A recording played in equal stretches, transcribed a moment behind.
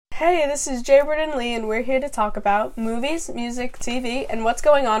Hey, this is Jaybird and Lee, and we're here to talk about movies, music, TV, and what's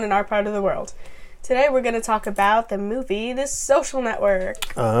going on in our part of the world. Today we're going to talk about the movie The Social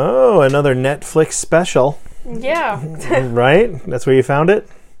Network. Oh, another Netflix special. Yeah. Right? That's where you found it?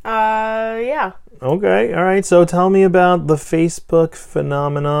 Yeah. Okay, all right. So tell me about the Facebook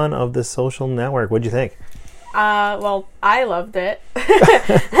phenomenon of The Social Network. What'd you think? Well, I loved it.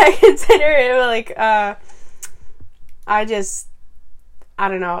 I consider it like, I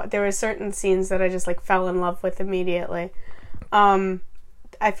don't know. There were certain scenes that I just like fell in love with immediately. I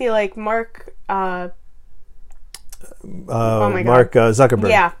feel like Mark. Oh my God. Mark Zuckerberg.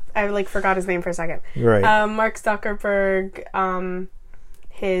 Yeah, I like forgot his name for a second. Right. Mark Zuckerberg.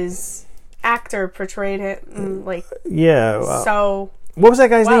 His actor portrayed him like. Yeah. So. What was that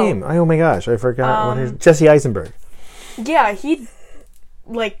guy's name? Oh my gosh, I forgot. Jesse Eisenberg. Yeah, he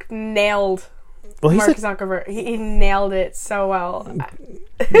like nailed. Well, Mark Zuckerberg. He nailed it so well.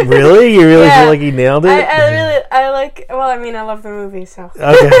 Really? You really feel like he nailed it? I love the movie, so. Okay,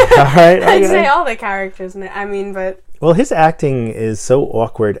 all right. I'd say all the characters, but. Well, his acting is so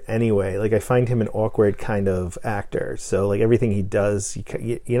awkward anyway. Like, I find him an awkward kind of actor. So, like, everything he does,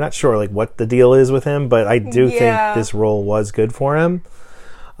 you're not sure, like, what the deal is with him, but I do think this role was good for him.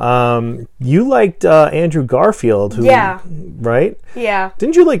 You liked Andrew Garfield, who... Yeah. Right? Yeah.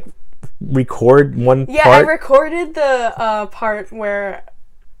 Didn't you, like, record one part? Yeah, I recorded the part where,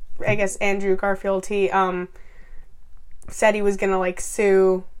 I guess, Andrew Garfield, he said he was going to, like,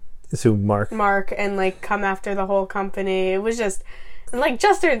 sue Mark and like come after the whole company. It was just like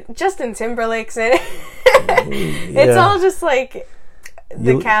Justin Timberlake's in it. It's all just like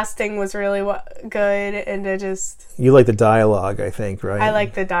the casting was really good, and it just you like the dialogue, I think, right? I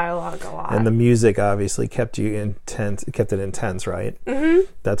like the dialogue a lot, and the music obviously kept it intense, right? Mm-hmm.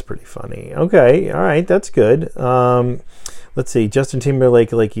 That's pretty funny. Okay, all right, that's good. Let's see, Justin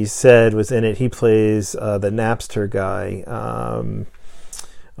Timberlake, like you said, was in it. He plays the Napster guy.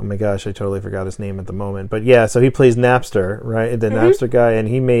 Oh my gosh, I totally forgot his name at the moment. But yeah, so he plays Napster, right? The Napster guy, and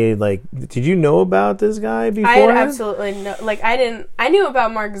he made like. Did you know about this guy before? I had absolutely no. Like I didn't. I knew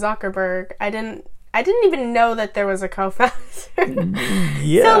about Mark Zuckerberg. I didn't even know that there was a co-founder.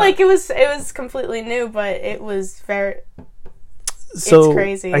 Yeah. So like it was completely new, but it was very. So it's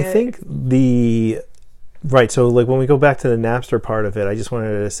crazy. I think the. Right, so like when we go back to the Napster part of it, I just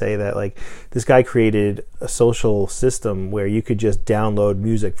wanted to say that like this guy created a social system where you could just download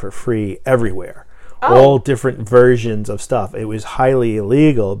music for free everywhere. All different versions of stuff. It was highly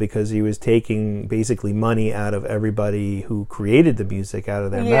illegal because he was taking basically money out of everybody who created the music out of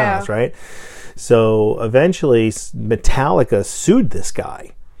their mouths, right? So eventually Metallica sued this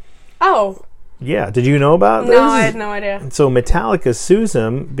guy. Oh. Yeah, did you know about this? No, I had no idea. So Metallica sues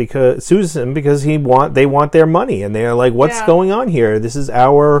him because they want their money, and they're like, "What's going on here? This is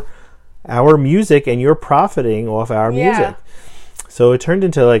our music, and you're profiting off our music." So it turned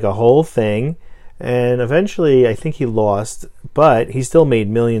into like a whole thing, and eventually, I think he lost, but he still made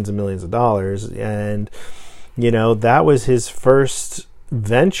millions and millions of dollars, and that was his first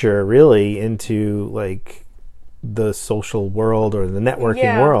venture really into like the social world or the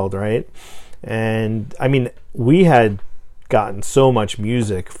networking world, right? And I mean, we had gotten so much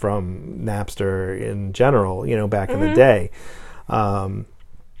music from Napster in general, back in the day. And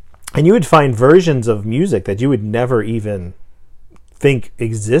you would find versions of music that you would never even think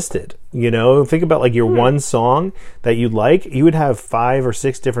existed. Think about like your one song that you like. You would have 5 or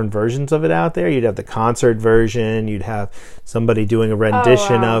 6 different versions of it out there. You'd have the concert version. You'd have somebody doing a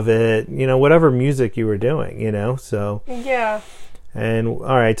rendition of it. Whatever music you were doing. So yeah. And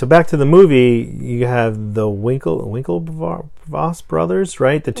all right, so back to the movie. You have the Winklevoss brothers,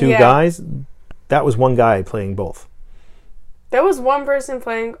 right? The two guys. That was one guy playing both. There was one person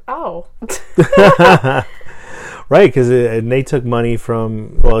playing. Oh, right, because they took money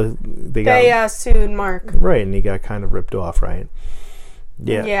from. Well, they sued Mark. Right, and he got kind of ripped off, right?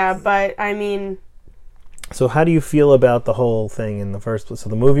 Yeah. Yeah, but I mean. So how do you feel about the whole thing in the first place? So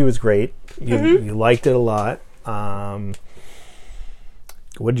the movie was great. You liked it a lot.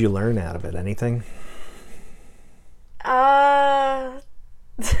 What did you learn out of it? Anything? That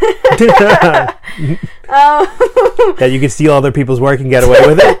you could steal other people's work and get away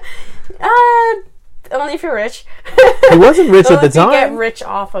with it? Only if you're rich. He wasn't rich at the time. You get rich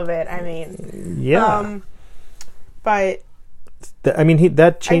off of it, I mean. Yeah. But...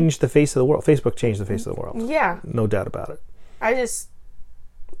 that changed the face of the world. Facebook changed the face of the world. Yeah. No doubt about it. I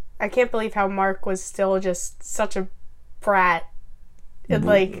can't believe how Mark was still just such a brat.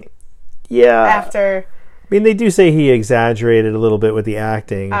 After... I mean, they do say he exaggerated a little bit with the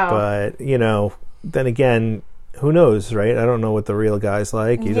acting, but, then again, who knows, right? I don't know what the real guy's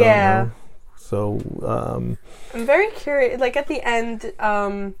like. You don't know. So I'm very curious. Like at the end,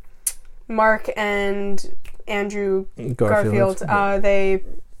 Mark and Andrew Garfield, they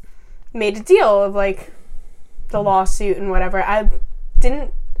made a deal of like the lawsuit and whatever. I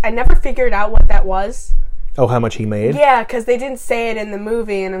never figured out what that was. Oh, how much he made? Yeah, because they didn't say it in the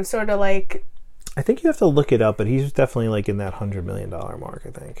movie, and I'm sort of like... I think you have to look it up, but he's definitely like in that $100 million mark, I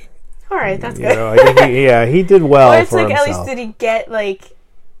think. All right, that's good. I think he did well it's for like, himself. at least did he get like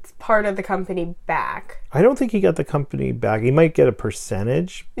part of the company back? I don't think he got the company back. He might get a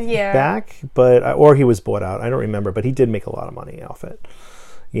percentage back, but or he was bought out. I don't remember, but he did make a lot of money off it.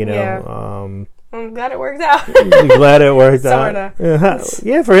 You know. Yeah. I'm glad it worked out. Glad it worked out. Sorta.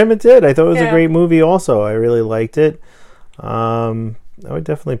 Yeah, for him it did. I thought it was a great movie also. I really liked it. I would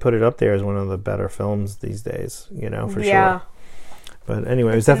definitely put it up there as one of the better films these days, you know, for sure. But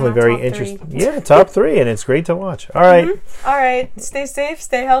anyway, it was definitely very interesting. Yeah, top 3, and it's great to watch. All right. All right. Stay safe,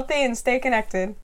 stay healthy, and stay connected.